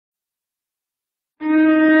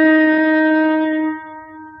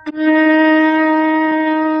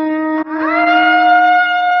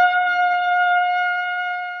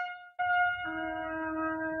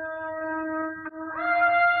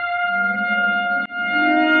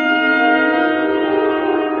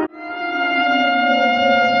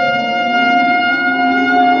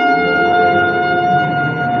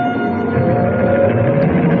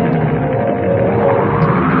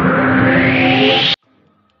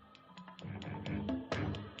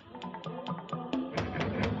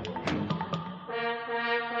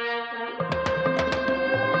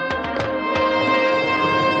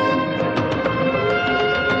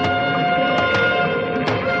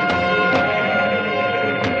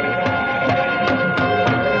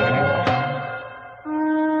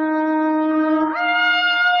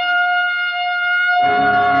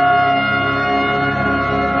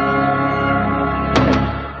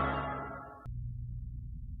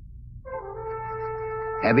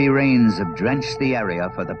Heavy rains have drenched the area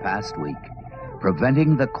for the past week,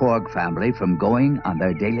 preventing the Korg family from going on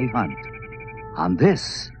their daily hunt. On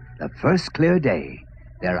this, the first clear day,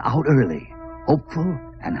 they're out early, hopeful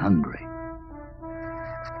and hungry.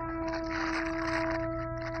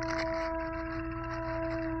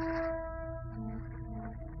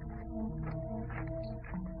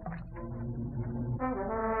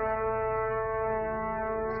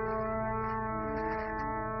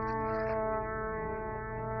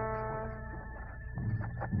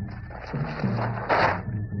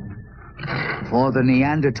 For the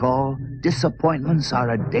Neanderthal, disappointments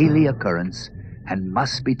are a daily occurrence and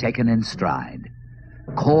must be taken in stride.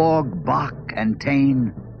 Korg, Bach, and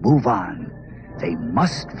Tain move on. They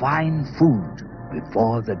must find food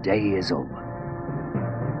before the day is over.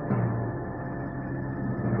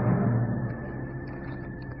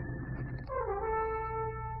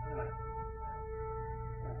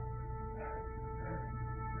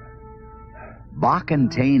 Bach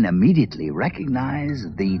and Tain immediately recognize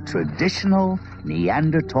the traditional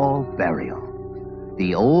Neanderthal burial.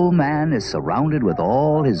 The old man is surrounded with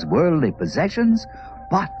all his worldly possessions,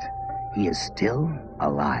 but he is still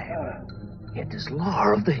alive. It is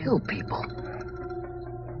Lar of the Hill People.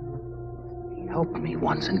 He helped me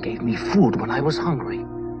once and gave me food when I was hungry.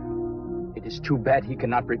 It is too bad he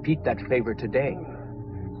cannot repeat that favor today.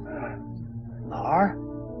 Lar?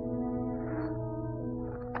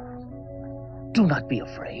 Do not be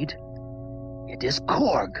afraid. It is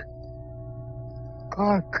Korg.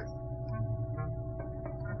 Korg.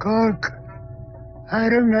 Korg. I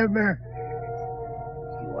remember.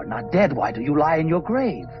 You are not dead. Why do you lie in your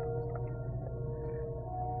grave?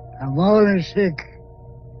 I'm old and sick,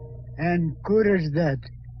 and good as that.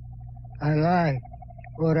 I lie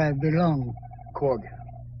where I belong. Korg,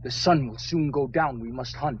 the sun will soon go down. We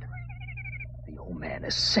must hunt. The old man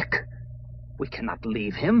is sick. We cannot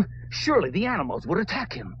leave him. Surely the animals would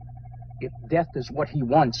attack him. If death is what he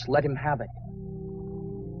wants, let him have it.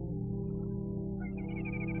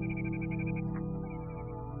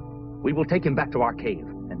 We will take him back to our cave,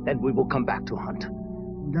 and then we will come back to hunt.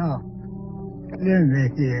 No. Leave me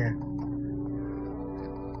here.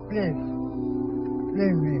 Please.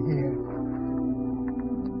 Leave me here.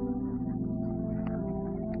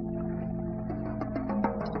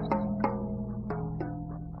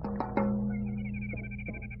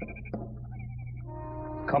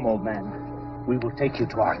 Come, old man. We will take you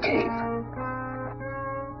to our cave.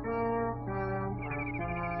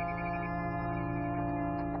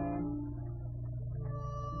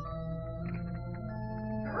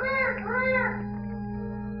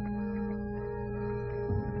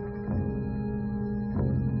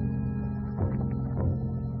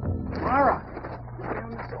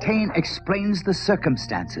 Tain explains the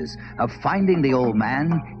circumstances of finding the old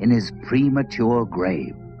man in his premature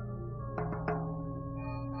grave.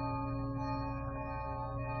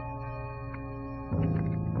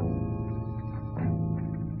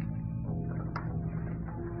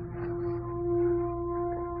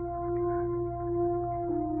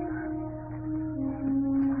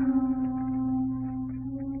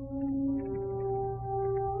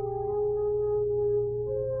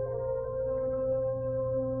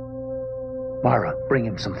 Mara, bring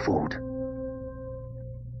him some food.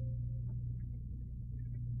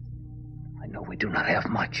 I know we do not have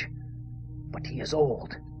much, but he is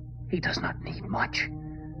old. He does not need much.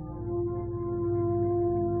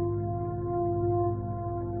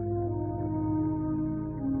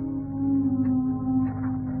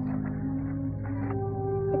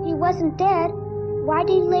 If he wasn't dead, why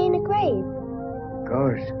did he lay in a grave?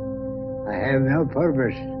 Because I have no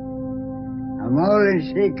purpose. I'm old and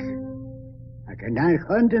sick. I cannot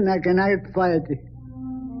hunt and I cannot fight.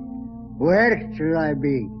 Where should I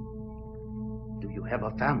be? Do you have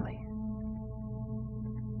a family.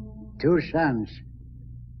 2 sons.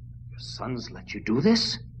 Your sons let you do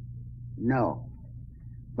this? No.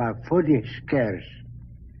 But food is scarce.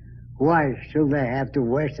 Why should they have to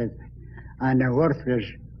waste it on a worthless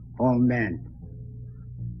old man?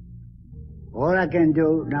 All I can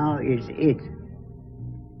do now is eat.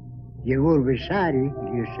 You will be sorry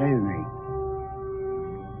if you save me.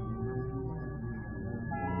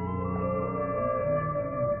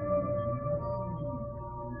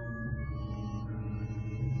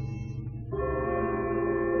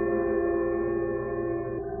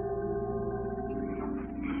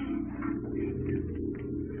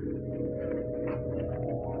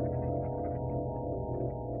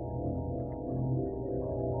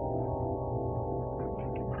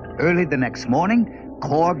 Early the next morning,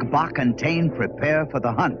 Korg, Bach, and Tane prepare for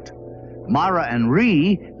the hunt. Mara and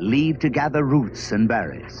Ree leave to gather roots and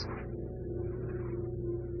berries.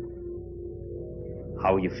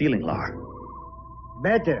 How are you feeling, Lar?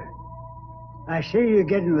 Better. I see you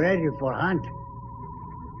getting ready for hunt.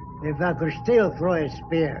 If I could still throw a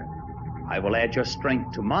spear. I will add your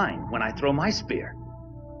strength to mine when I throw my spear.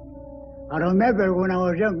 I remember when I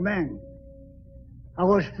was a young man. I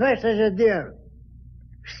was fast as a deer,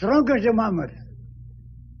 strong as a mammoth.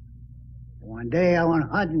 One day I went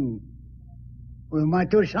hunting with my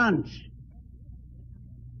 2 sons.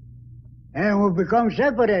 And we become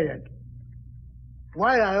separated.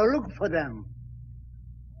 While I looked for them,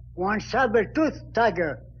 one saber-toothed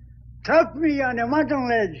tiger trapped me on a mountain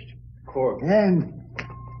ledge. Korg, And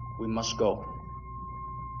we must go.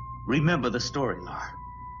 Remember the story, Lar.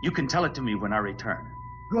 You can tell it to me when I return.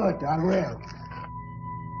 good, I will.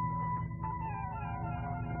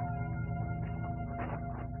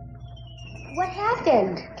 What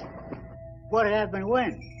happened? What happened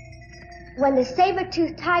when? When the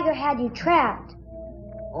saber-toothed tiger had you trapped.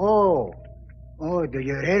 Oh, do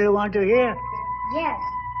you really want to hear? Yes.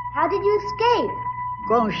 How did you escape?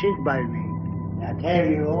 Come sit by me. I'll tell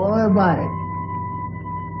you all about it.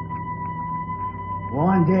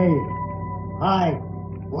 One day, high,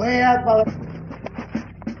 way up.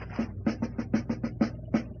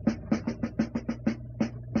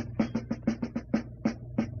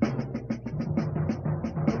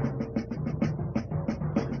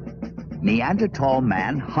 Neanderthal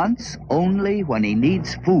man hunts only when he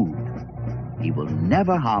needs food. He will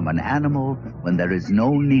never harm an animal when there is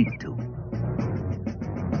no need to.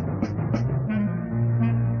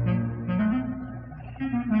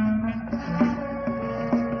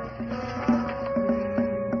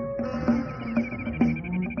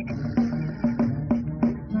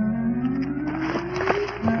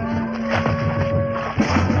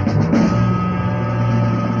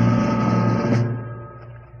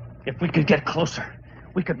 If we could get closer,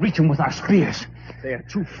 we could reach them with our spears. They are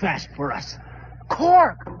too fast for us.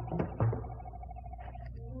 Cork!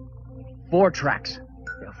 4 tracks.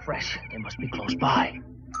 They're fresh. They must be close by.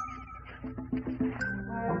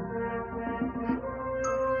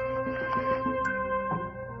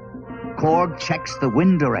 Korg checks the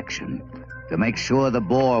wind direction to make sure the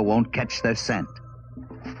boar won't catch their scent.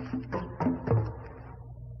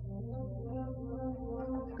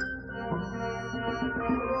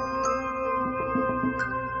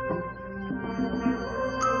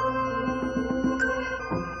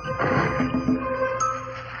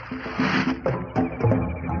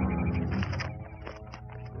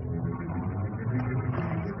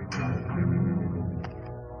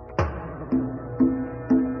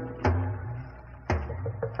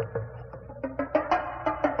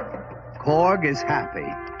 Korg is happy.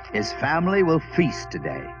 His family will feast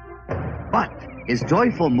today. But his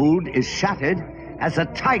joyful mood is shattered as a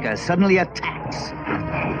tiger suddenly attacks.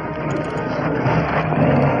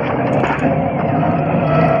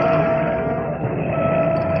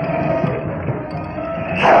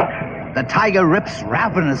 The tiger rips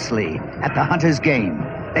ravenously at the hunter's game.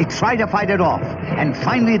 They try to fight it off, and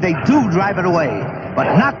finally they do drive it away,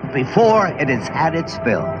 but not before it has had its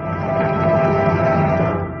fill.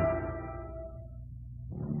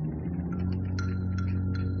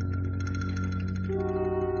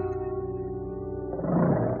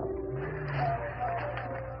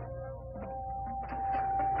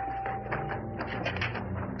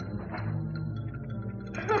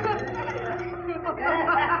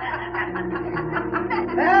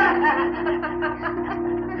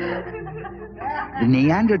 The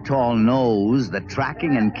Neanderthal knows that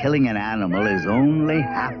tracking and killing an animal is only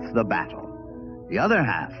half the battle. The other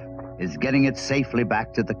half is getting it safely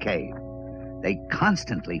back to the cave. They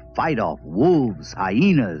constantly fight off wolves,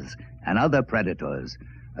 hyenas, and other predators,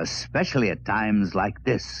 especially at times like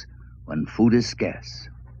this, when food is scarce.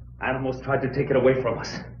 Animals tried to take it away from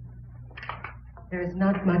us. There is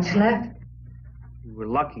not much left. We were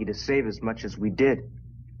lucky to save as much as we did.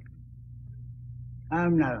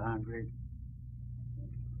 I'm not hungry.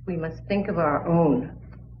 We must think of our own.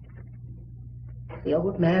 The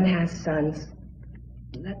old man has sons.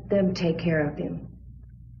 Let them take care of him.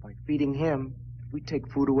 By feeding him, we take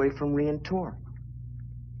food away from Rhea and Tor.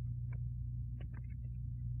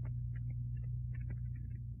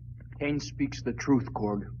 Cain speaks the truth,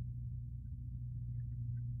 Korg.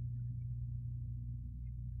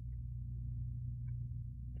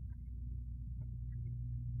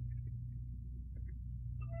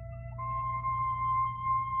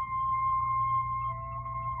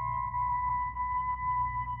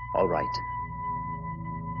 All right.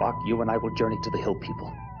 Bach, you and I will journey to the hill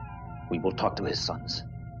people. We will talk to his sons.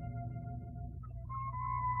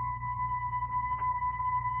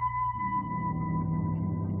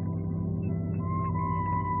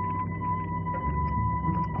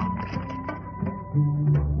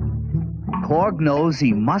 Korg knows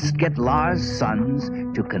he must get Lars' sons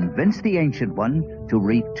to convince the Ancient One to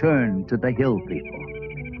return to the hill people.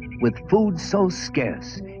 With food so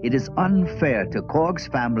scarce, it is unfair to Korg's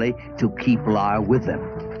family to keep Lar with them.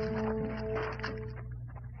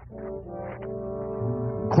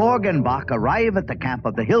 Korg and Bach arrive at the camp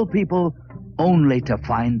of the hill people only to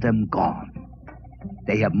find them gone.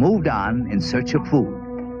 They have moved on in search of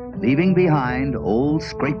food, leaving behind old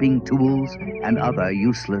scraping tools and other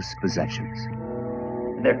useless possessions.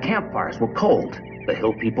 Their campfires were cold. The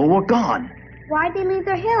hill people were gone. Why'd they leave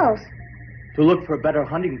their hills? To look for better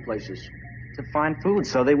hunting places. To find food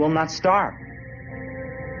so they will not starve.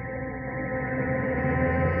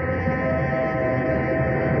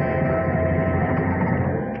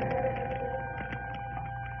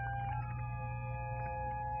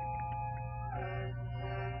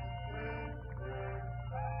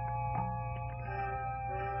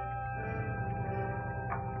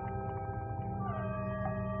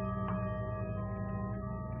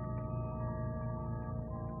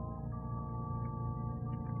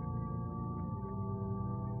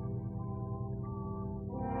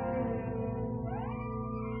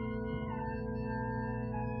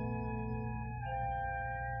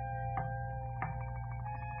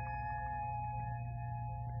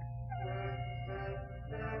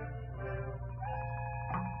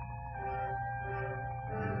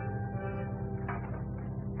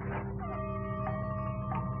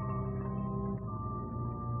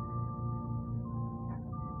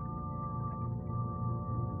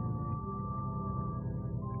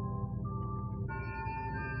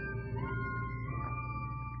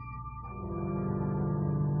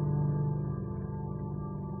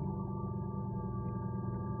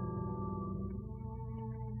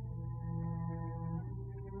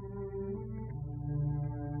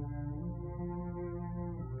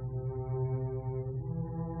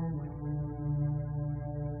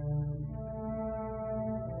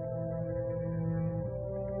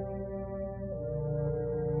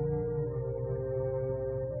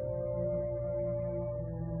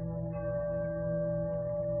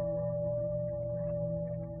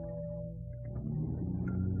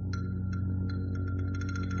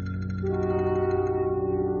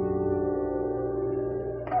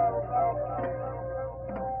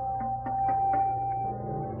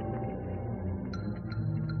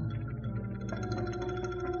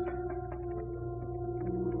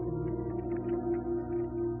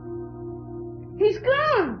 He's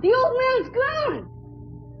gone! The old man's gone!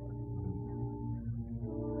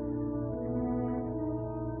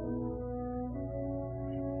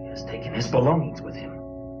 He has taken his belongings with him.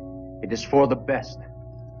 It is for the best.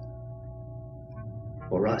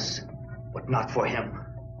 For us, but not for him.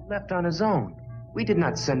 Left on his own. We did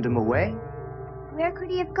not send him away. Where could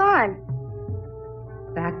he have gone?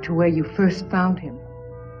 Back to where you first found him.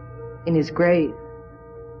 In his grave.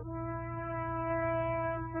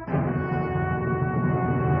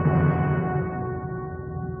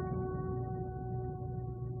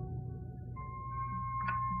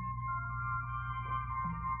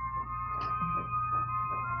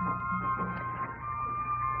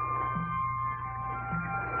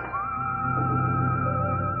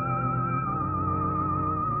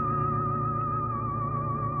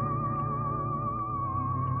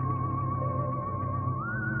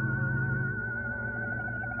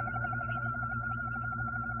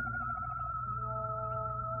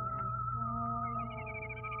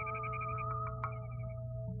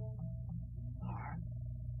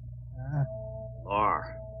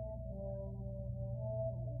 Lar.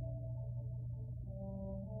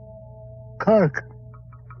 Kirk,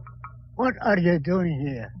 what are you doing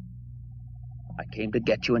here? I came to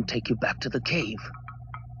get you and take you back to the cave.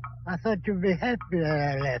 I thought you'd be happy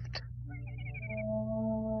that I left.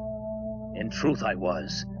 In truth, I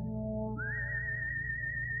was.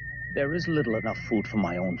 There is little enough food for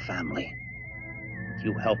my own family.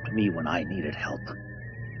 You helped me when I needed help.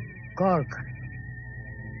 Cork,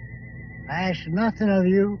 I ask nothing of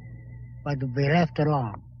you but to be left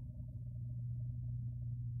alone.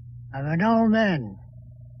 I'm an old man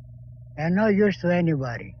and no use to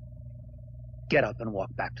anybody. Get up and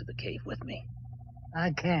walk back to the cave with me.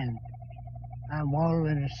 I can't. I'm old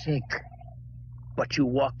and sick. But you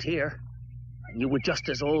walked here, and you were just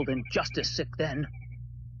as old and just as sick then.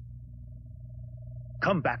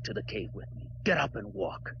 Come back to the cave with me. Get up and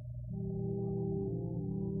walk.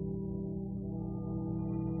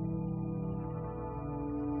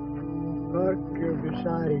 Cork, you'll be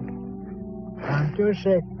sorry. I'm too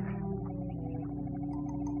sick.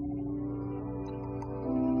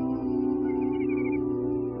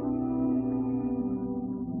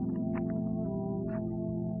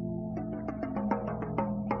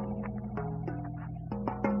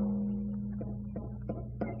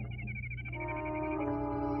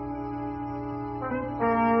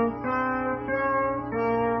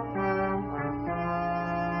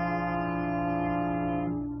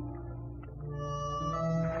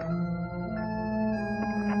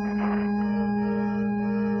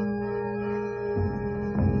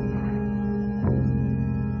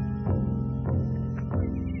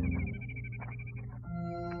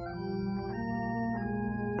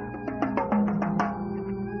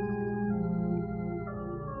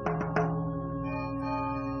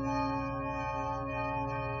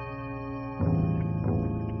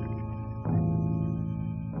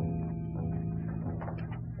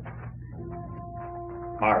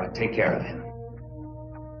 Mara, take care of him.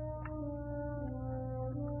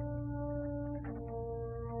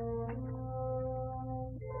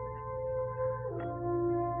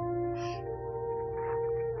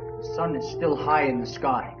 The sun is still high in the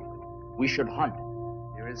sky. We should hunt.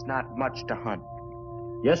 There is not much to hunt.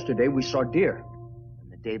 Yesterday we saw deer.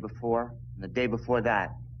 And the day before, and the day before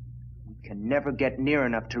that. We can never get near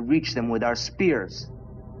enough to reach them with our spears.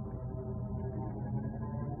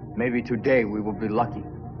 Maybe today we will be lucky.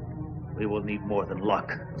 We will need more than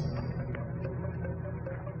luck.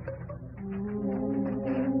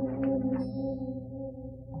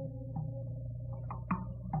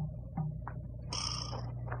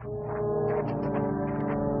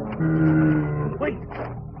 Wait!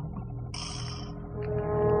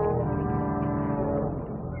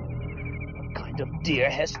 What kind of deer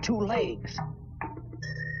has 2 legs?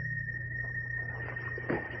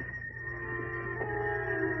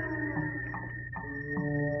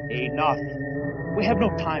 Enough. We have no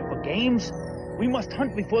time for games. We must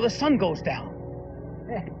hunt before the sun goes down.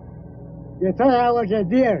 You thought I was a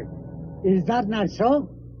deer. Is that not so?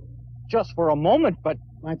 Just for a moment, but...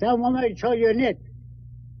 But that moment show you it.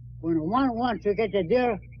 When one wants to get a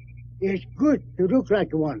deer, it's good to look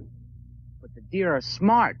like one. But the deer are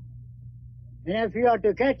smart. And if you are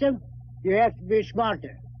to catch them, you have to be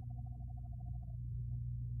smarter.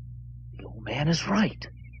 The old man is right.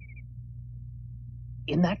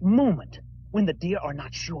 In that moment, when the deer are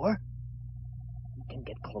not sure, we can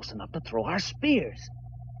get close enough to throw our spears.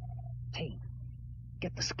 Tane,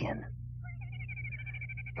 get the skin.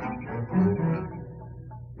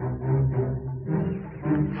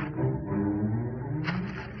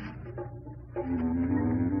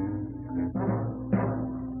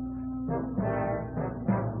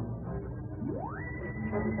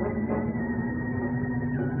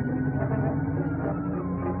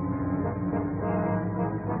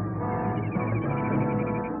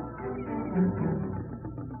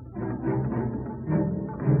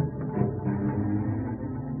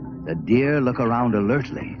 The deer look around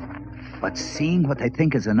alertly, but seeing what they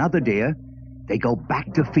think is another deer, they go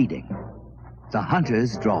back to feeding. The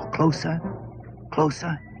hunters draw closer,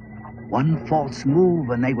 closer. One false move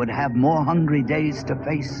and they would have more hungry days to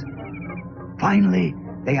face. Finally,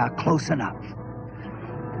 they are close enough.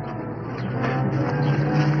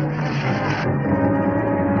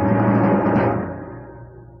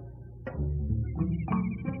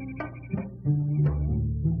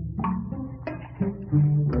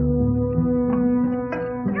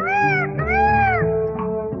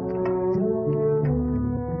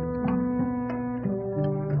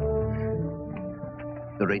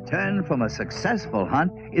 The return from a successful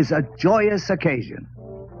hunt is a joyous occasion.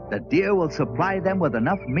 The deer will supply them with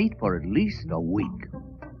enough meat for at least a week.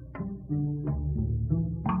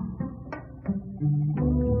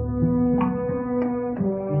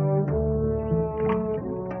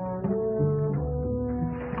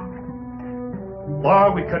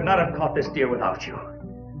 Bar, we could not have caught this deer without you.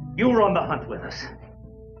 You were on the hunt with us.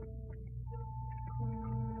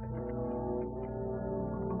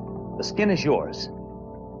 The skin is yours.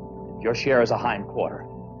 Your share is a hind quarter.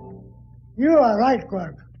 You are right,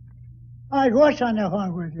 Cork. I was on the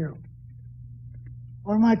hunt with you.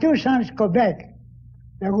 When my two sons go back,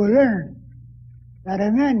 they will learn that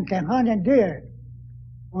a man can hunt a deer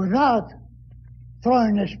without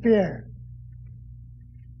throwing a spear.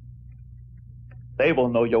 They will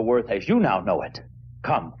know your worth as you now know it.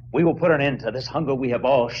 Come, we will put an end to this hunger we have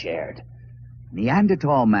all shared.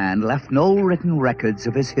 Neanderthal man left no written records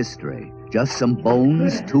of his history, just some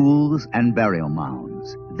bones, tools, and burial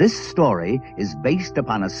mounds. This story is based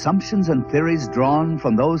upon assumptions and theories drawn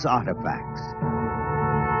from those artifacts.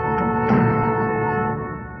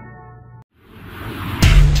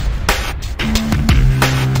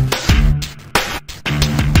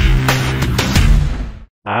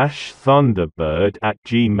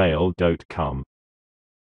 ashthunderbird@gmail.com